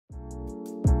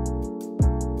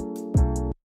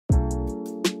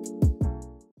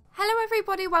Hello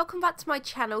everybody, welcome back to my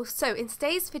channel. So in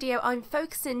today's video I'm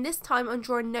focusing this time on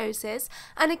drawing noses,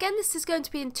 and again this is going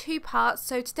to be in two parts.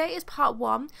 So today is part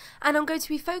one and I'm going to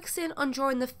be focusing on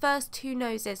drawing the first two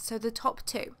noses, so the top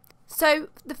two. So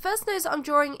the first nose that I'm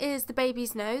drawing is the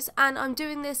baby's nose, and I'm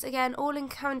doing this again all in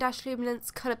Caran d'Ache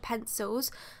Luminance coloured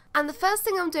pencils. And the first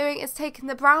thing I'm doing is taking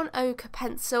the brown ochre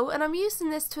pencil and I'm using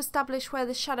this to establish where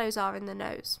the shadows are in the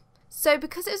nose. So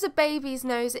because it's a baby's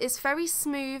nose, it's very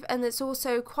smooth and there's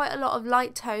also quite a lot of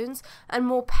light tones and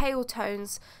more pale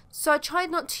tones. So I tried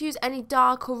not to use any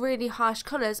dark or really harsh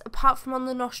colours apart from on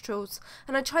the nostrils,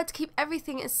 and I tried to keep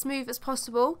everything as smooth as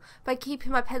possible by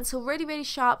keeping my pencil really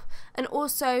sharp and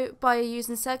also by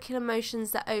using circular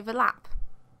motions that overlap.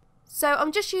 So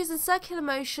I'm just using circular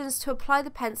motions to apply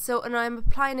the pencil, and I'm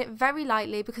applying it very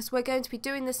lightly because we're going to be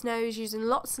doing this nose using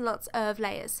lots and lots of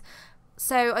layers.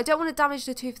 So I don't want to damage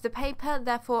the tooth of the paper,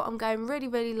 therefore I'm going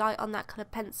really light on that coloured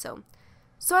pencil.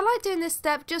 So I like doing this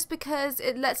step just because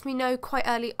it lets me know quite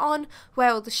early on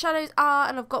where all the shadows are,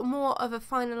 and I've got more of a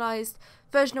finalised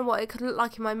version of what it could look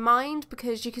like in my mind,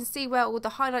 because you can see where all the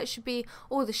highlights should be,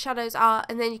 all the shadows are,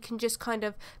 and then you can just kind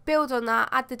of build on that,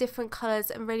 add the different colours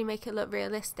and really make it look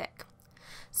realistic.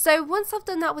 So once I've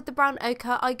done that with the brown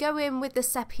ochre, I go in with the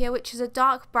sepia, which is a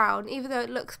dark brown. Even though it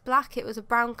looks black, it was a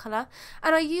brown colour,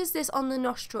 and I use this on the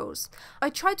nostrils. I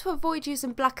try to avoid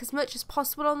using black as much as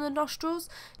possible on the nostrils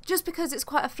just because it's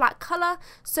quite a flat colour,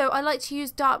 so I like to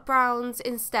use dark browns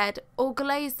instead, or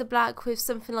glaze the black with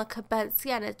something like a burnt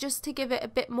sienna just to give it a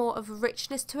bit more of a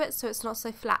richness to it so it's not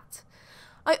so flat.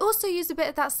 I also use a bit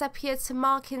of that sepia to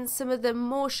mark in some of the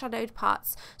more shadowed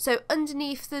parts, so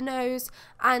underneath the nose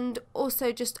and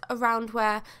also just around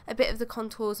where a bit of the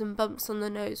contours and bumps on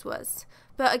the nose was.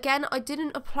 But again, I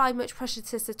didn't apply much pressure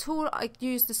to this at all. I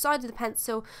used the side of the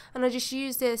pencil and I just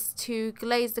used this to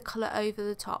glaze the colour over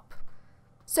the top.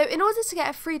 So in order to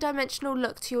get a three-dimensional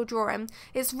look to your drawing,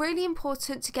 it's really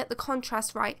important to get the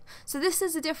contrast right. So this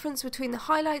is the difference between the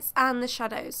highlights and the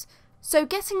shadows. So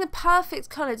getting the perfect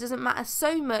colour doesn't matter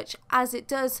so much as it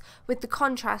does with the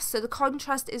contrast. So the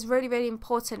contrast is really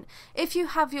important. If you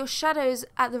have your shadows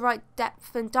at the right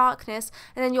depth and darkness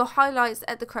and then your highlights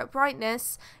at the correct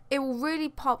brightness, it will really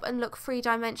pop and look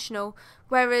three-dimensional.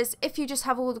 Whereas if you just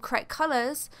have all the correct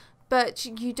colours but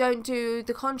you don't do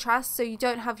the contrast, so you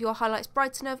don't have your highlights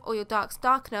bright enough or your darks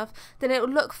dark enough, then it will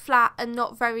look flat and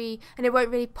it won't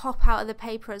really pop out of the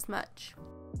paper as much.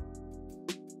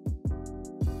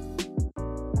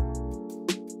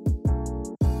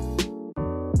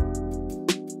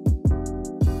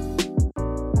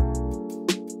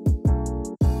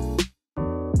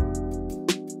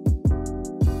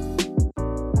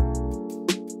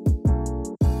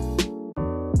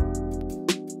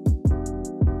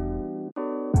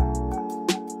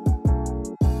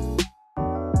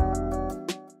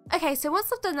 Okay, so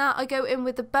once I've done that, I go in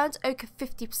with the burnt ochre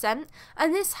 50%,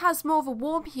 and this has more of a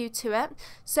warm hue to it.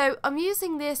 So I'm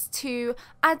using this to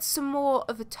add some more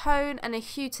of a tone and a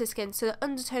hue to the skin, so the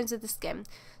undertones of the skin.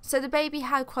 So the baby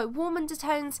had quite warm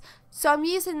undertones, so I'm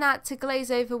using that to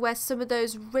glaze over where some of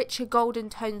those richer golden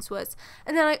tones was.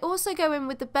 And then I also go in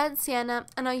with the burnt sienna,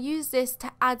 and I use this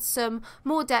to add some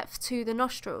more depth to the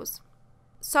nostrils.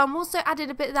 So I'm also adding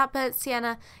a bit of that burnt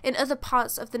sienna in other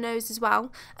parts of the nose as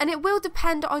well, and it will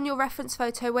depend on your reference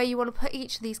photo where you want to put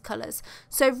each of these colours.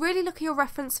 So really look at your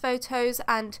reference photos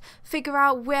and figure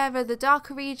out where are the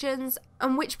darker regions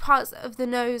and which parts of the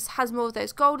nose has more of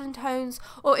those golden tones,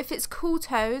 or if it's cool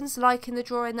tones like in the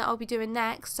drawing that I'll be doing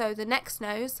next, so the next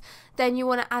nose, then you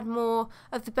want to add more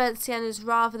of the burnt siennas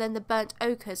rather than the burnt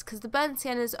ochres, because the burnt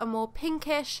siennas are more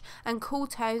pinkish and cool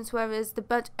tones, whereas the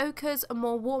burnt ochres are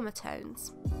more warmer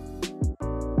tones.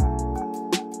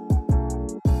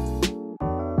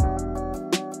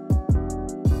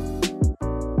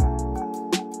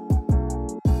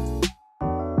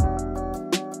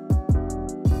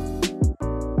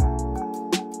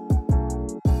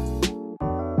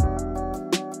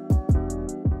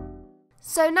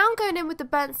 So now I'm going in with the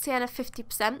burnt sienna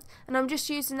 50%, and I'm just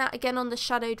using that again on the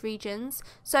shadowed regions.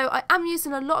 So I am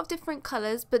using a lot of different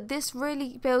colours, but this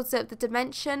really builds up the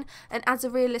dimension and adds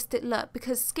a realistic look,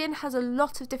 because skin has a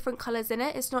lot of different colours in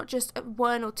it. It's not just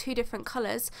one or two different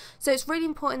colours. So it's really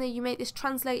important that you make this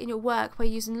translate in your work by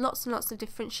using lots and lots of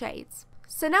different shades.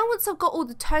 So now once I've got all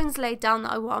the tones laid down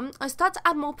that I want, I start to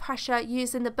add more pressure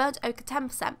using the burnt ochre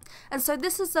 10%. And so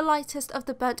this is the lightest of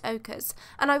the burnt ochres.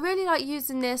 And I really like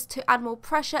using this to add more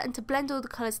pressure and to blend all the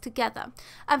colours together.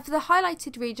 And for the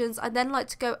highlighted regions, I then like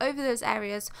to go over those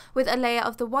areas with a layer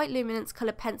of the white luminance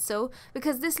colour pencil,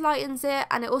 because this lightens it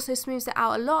and it also smooths it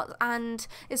out a lot, and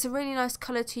it's a really nice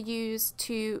colour to use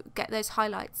to get those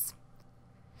highlights.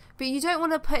 but you don't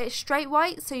want to put it straight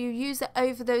white, so you use it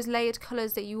over those layered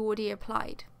colours that you already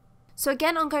applied. So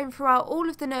again, I'm going throughout all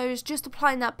of the nose, just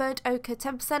applying that burnt ochre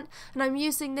 10%, and I'm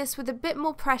using this with a bit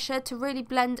more pressure to really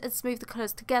blend and smooth the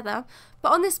colours together.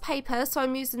 But on this paper, so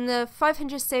I'm using the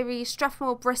 500 series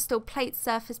Strathmore Bristol plate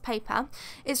surface paper,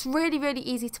 it's really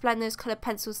easy to blend those coloured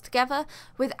pencils together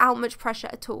without much pressure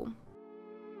at all.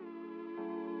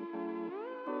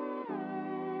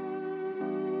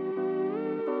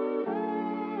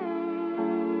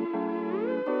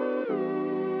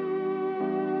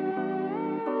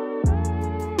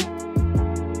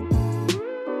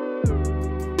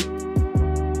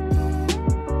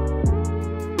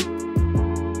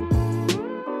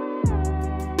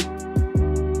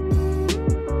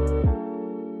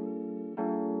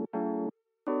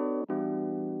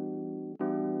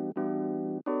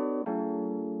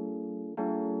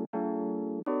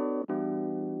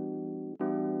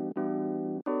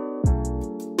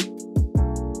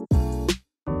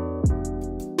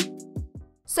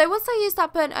 So once I use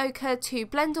that burnt ochre to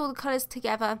blend all the colours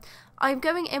together, I'm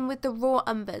going in with the raw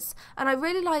umbers, and I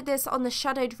really like this on the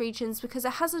shadowed regions because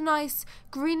it has a nice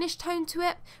greenish tone to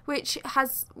it, which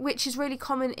is really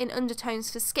common in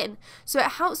undertones for skin. So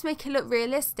it helps make it look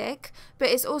realistic, but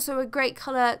it's also a great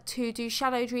colour to do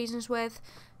shadowed regions with,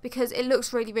 because it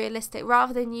looks really realistic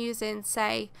rather than using,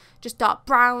 say, just dark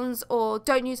browns, or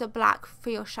don't use a black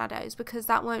for your shadows because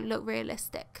that won't look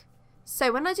realistic.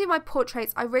 So when I do my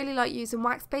portraits, I really like using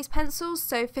wax-based pencils.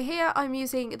 So for here, I'm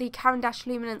using the Caran d'Ache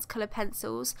Luminance colour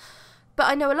pencils. But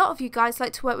I know a lot of you guys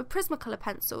like to work with Prismacolor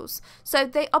pencils. So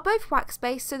they are both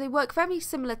wax-based, so they work very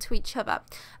similar to each other.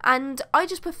 And I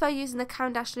just prefer using the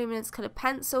Caran d'Ache Luminance colour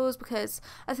pencils because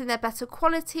I think they're better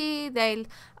quality, they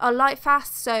are light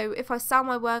fast, so if I sell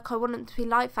my work I want them to be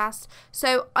light fast.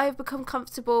 So I've become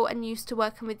comfortable and used to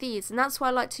working with these, and that's why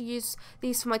I like to use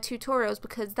these for my tutorials,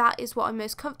 because that is what I'm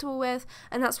most comfortable with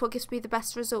and that's what gives me the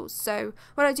best results. So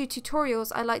when I do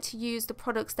tutorials, I like to use the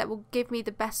products that will give me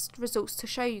the best results to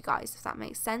show you guys, if that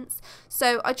makes sense.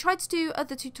 So I try to do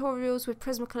other tutorials with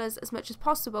Prismacolors as much as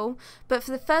possible, but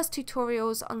for the first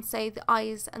tutorials on, say, the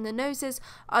eyes and the noses,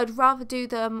 I'd rather do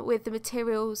them with the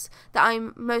materials that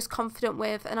I'm most confident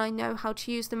with and I know how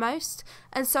to use the most.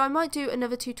 And so I might do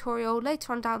another tutorial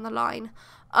later on down the line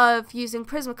of using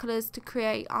Prismacolors to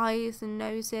create eyes and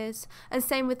noses, and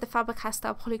same with the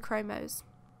Faber-Castell polychromos.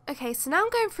 Okay, so now I'm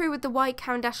going through with the white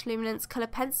Caran d'Ache Luminance colour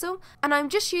pencil, and I'm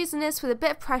just using this with a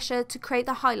bit of pressure to create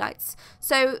the highlights.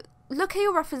 So look at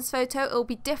your reference photo, it will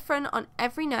be different on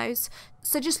every nose,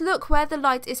 so just look where the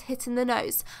light is hitting the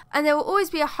nose, and there will always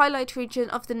be a highlight region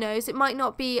of the nose. It might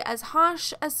not be as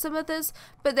harsh as some others,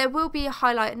 but there will be a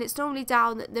highlight, and it's normally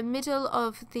down the middle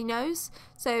of the nose,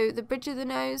 so the bridge of the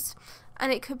nose,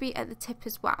 and it could be at the tip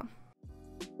as well.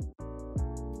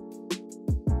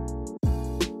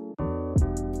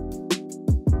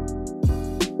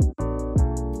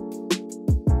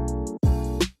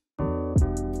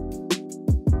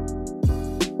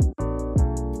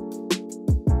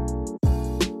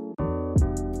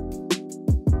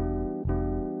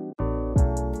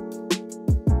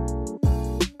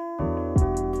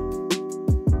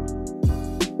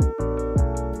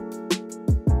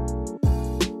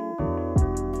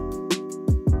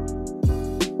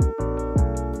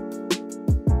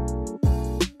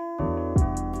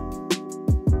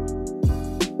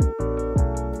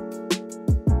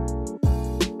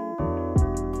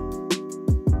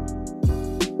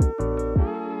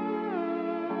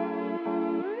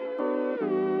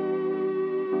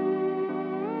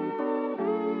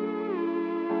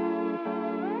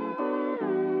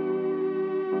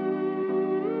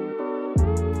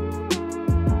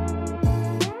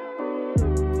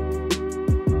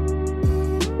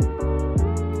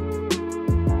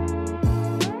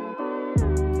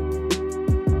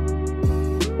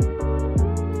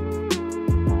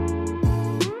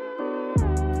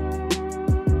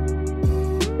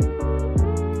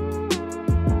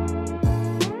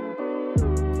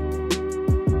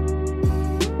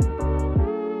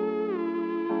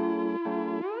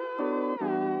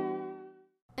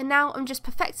 And now I'm just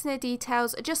perfecting the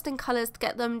details, adjusting colours to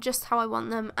get them just how I want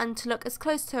them and to look as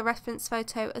close to a reference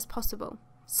photo as possible.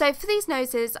 So for these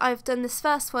noses, I've done this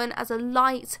first one as a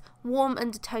light, warm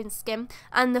undertone skin,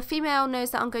 and the female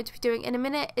nose that I'm going to be doing in a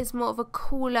minute is more of a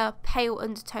cooler, pale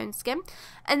undertone skin.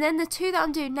 And then the two that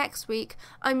I'm doing next week,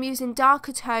 I'm using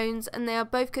darker tones, and they are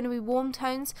both going to be warm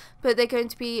tones, but they're going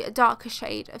to be a darker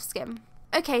shade of skin.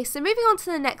 Okay, so moving on to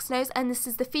the next nose, and this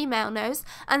is the female nose,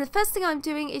 and the first thing I'm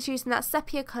doing is using that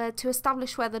sepia colour to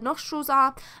establish where the nostrils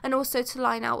are and also to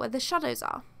line out where the shadows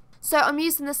are. So I'm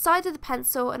using the side of the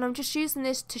pencil and I'm just using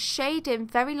this to shade in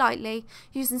very lightly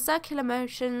using circular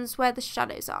motions where the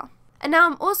shadows are. And now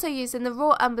I'm also using the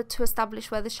raw umber to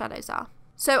establish where the shadows are.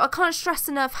 So I can't stress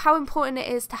enough how important it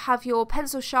is to have your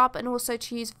pencil sharp and also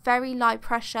to use very light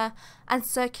pressure and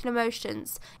circular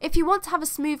motions. If you want to have a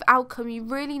smooth outcome, you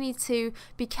really need to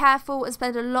be careful and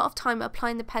spend a lot of time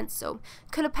applying the pencil.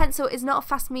 Colour pencil is not a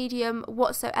fast medium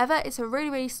whatsoever, it's a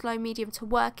really slow medium to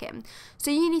work in.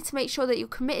 So you need to make sure that you're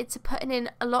committed to putting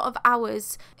in a lot of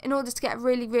hours in order to get a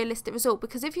really realistic result,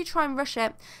 because if you try and rush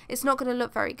it, it's not going to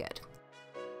look very good.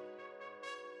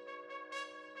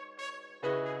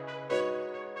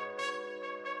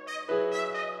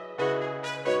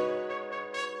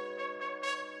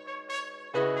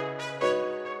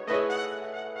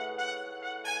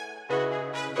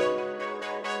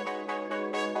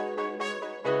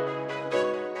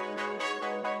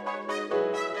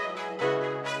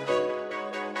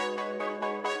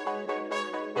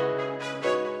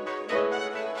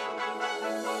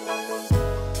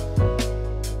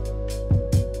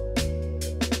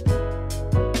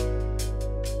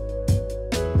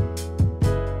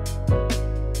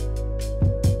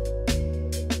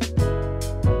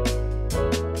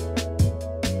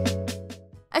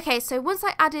 Okay, so once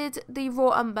I added the raw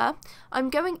umber, I'm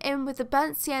going in with the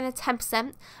burnt sienna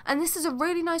 10%, and this is a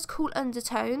really nice cool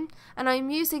undertone, and I'm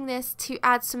using this to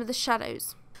add some of the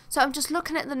shadows. So I'm just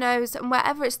looking at the nose, and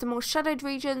wherever it's the more shadowed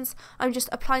regions, I'm just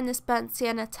applying this burnt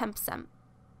sienna 10%.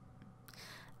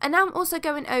 And now I'm also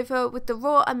going over with the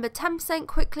raw umber 10%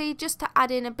 quickly, just to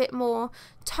add in a bit more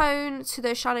tone to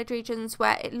those shadowed regions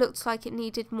where it looked like it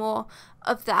needed more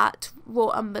of that raw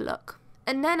umber look.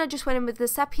 And then I just went in with the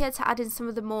sepia to add in some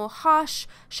of the more harsh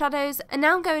shadows. And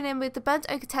now I'm going in with the burnt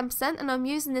ochre 10%, and I'm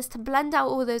using this to blend out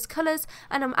all those colours,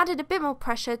 and I'm adding a bit more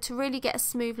pressure to really get a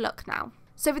smooth look now.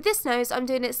 So with this nose, I'm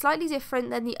doing it slightly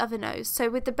different than the other nose. So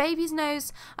with the baby's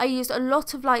nose, I used a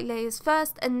lot of light layers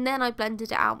first and then I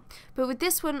blended it out. But with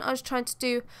this one, I was trying to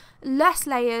do less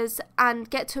layers and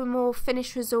get to a more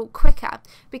finished result quicker,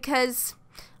 because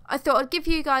I thought I'd give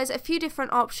you guys a few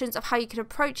different options of how you can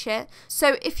approach it.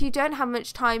 So if you don't have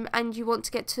much time and you want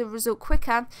to get to the result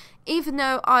quicker, even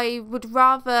though I would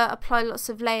rather apply lots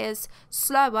of layers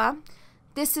slower,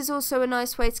 this is also a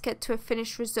nice way to get to a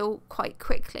finished result quite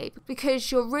quickly,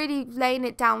 because you're really laying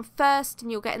it down first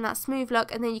and you're getting that smooth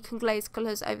look, and then you can glaze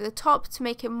colours over the top to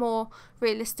make it more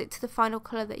realistic to the final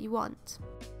colour that you want.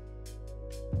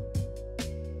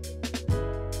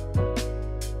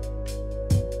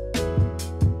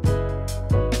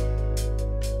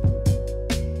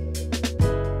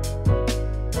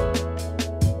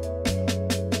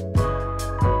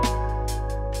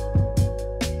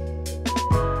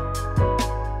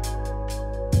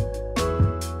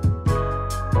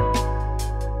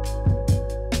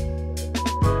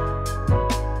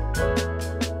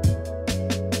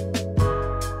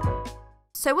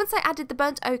 So once I added the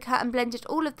burnt ochre and blended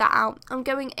all of that out, I'm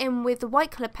going in with the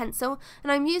white colour pencil,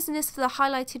 and I'm using this for the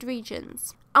highlighted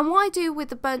regions. And what I do with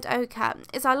the burnt ochre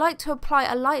is I like to apply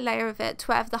a light layer of it to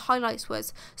wherever the highlights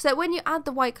was, so that when you add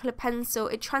the white colour pencil,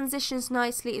 it transitions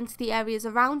nicely into the areas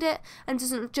around it and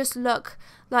doesn't just look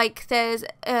like there's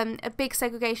a big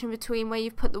segregation between where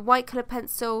you've put the white colour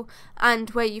pencil and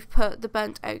where you've put the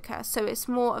burnt ochre. So it's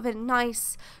more of a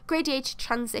nice gradiated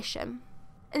transition.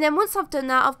 And then once I've done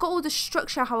that, I've got all the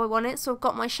structure how I want it. So I've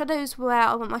got my shadows where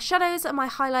I want my shadows and my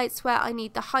highlights where I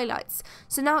need the highlights.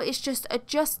 So now it's just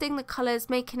adjusting the colours,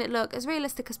 making it look as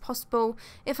realistic as possible.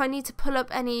 If I need to pull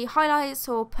up any highlights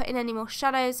or put in any more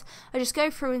shadows, I just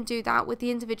go through and do that with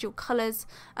the individual colours,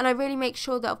 and I really make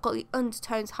sure that I've got the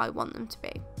undertones how I want them to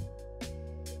be.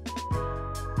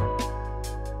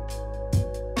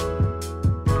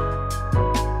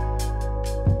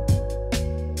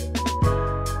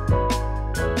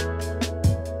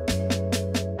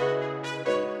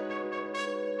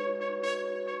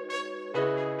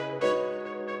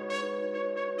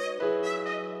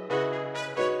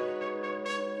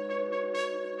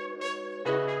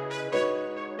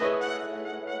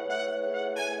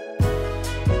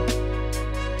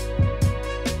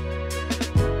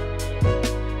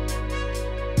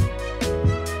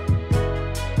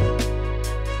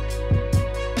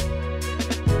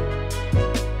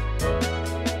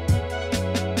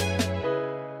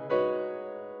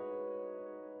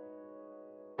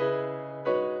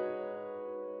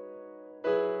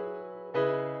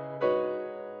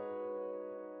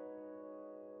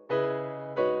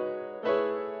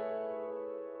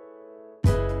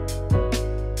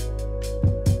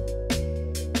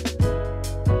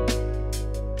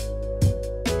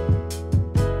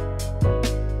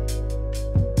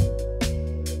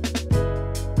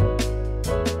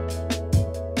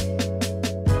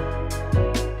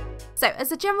 So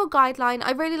as a general guideline, I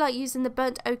really like using the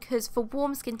burnt ochres for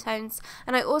warm skin tones,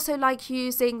 and I also like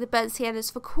using the burnt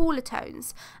siennas for cooler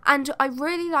tones, and I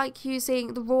really like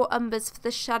using the raw umbers for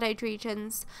the shadowed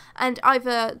regions, and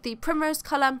either the primrose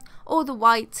colour or the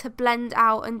white to blend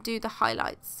out and do the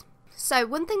highlights. So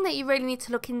one thing that you really need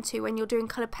to look into when you're doing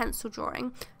coloured pencil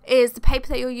drawing is the paper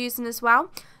that you're using as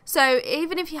well. So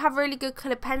even if you have really good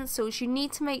coloured pencils, you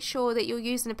need to make sure that you're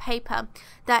using a paper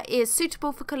that is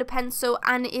suitable for coloured pencil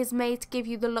and is made to give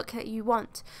you the look that you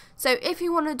want. So if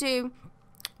you want to do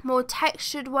more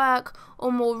textured work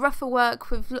or more rougher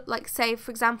work with, like, say for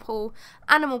example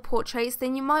animal portraits,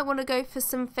 then you might want to go for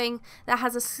something that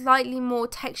has a slightly more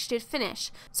textured finish.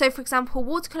 So for example,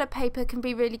 watercolour paper can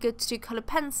be really good to do coloured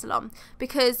pencil on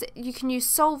because you can use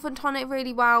solvent on it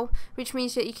really well, which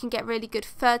means that you can get really good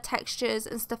fur textures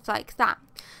and stuff like that.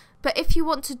 But if you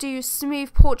want to do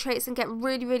smooth portraits and get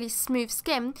really smooth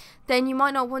skin, then you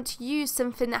might not want to use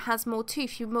something that has more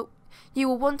tooth. You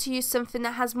will want to use something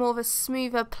that has more of a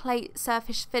smoother plate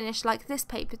surface finish like this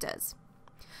paper does.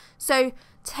 So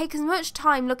take as much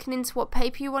time looking into what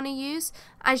paper you want to use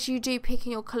as you do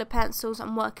picking your colour pencils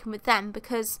and working with them,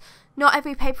 because not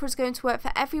every paper is going to work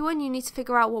for everyone. You need to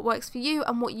figure out what works for you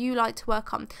and what you like to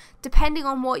work on, depending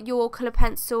on what your colour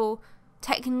pencil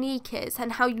technique is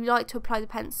and how you like to apply the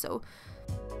pencil.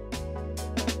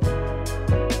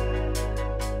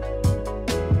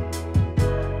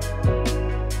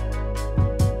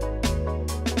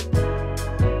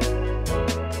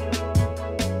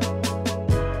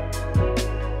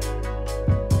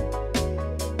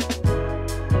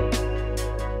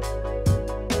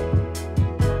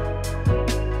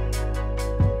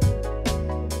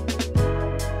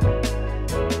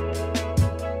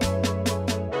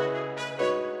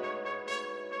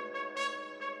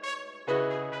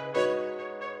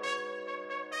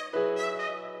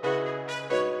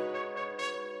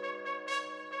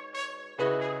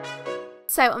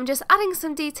 So I'm just adding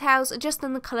some details,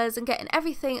 adjusting the colours and getting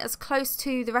everything as close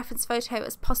to the reference photo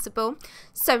as possible.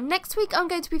 So next week I'm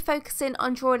going to be focusing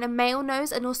on drawing a male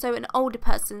nose and also an older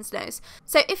person's nose.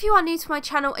 So if you are new to my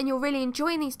channel and you're really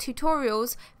enjoying these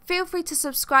tutorials, feel free to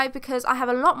subscribe because I have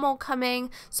a lot more coming.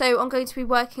 So I'm going to be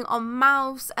working on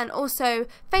mouths and also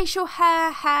facial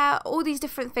hair, all these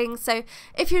different things. So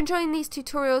if you're enjoying these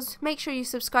tutorials, make sure you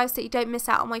subscribe so that you don't miss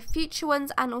out on my future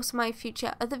ones and also my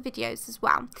future other videos as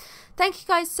well. Thank you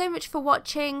guys so much for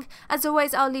watching. As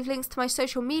always, I'll leave links to my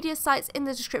social media sites in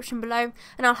the description below,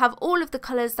 and I'll have all of the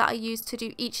colours that I use to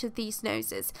do each of these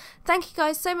noses. Thank you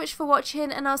guys so much for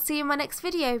watching, and I'll see you in my next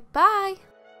video. Bye!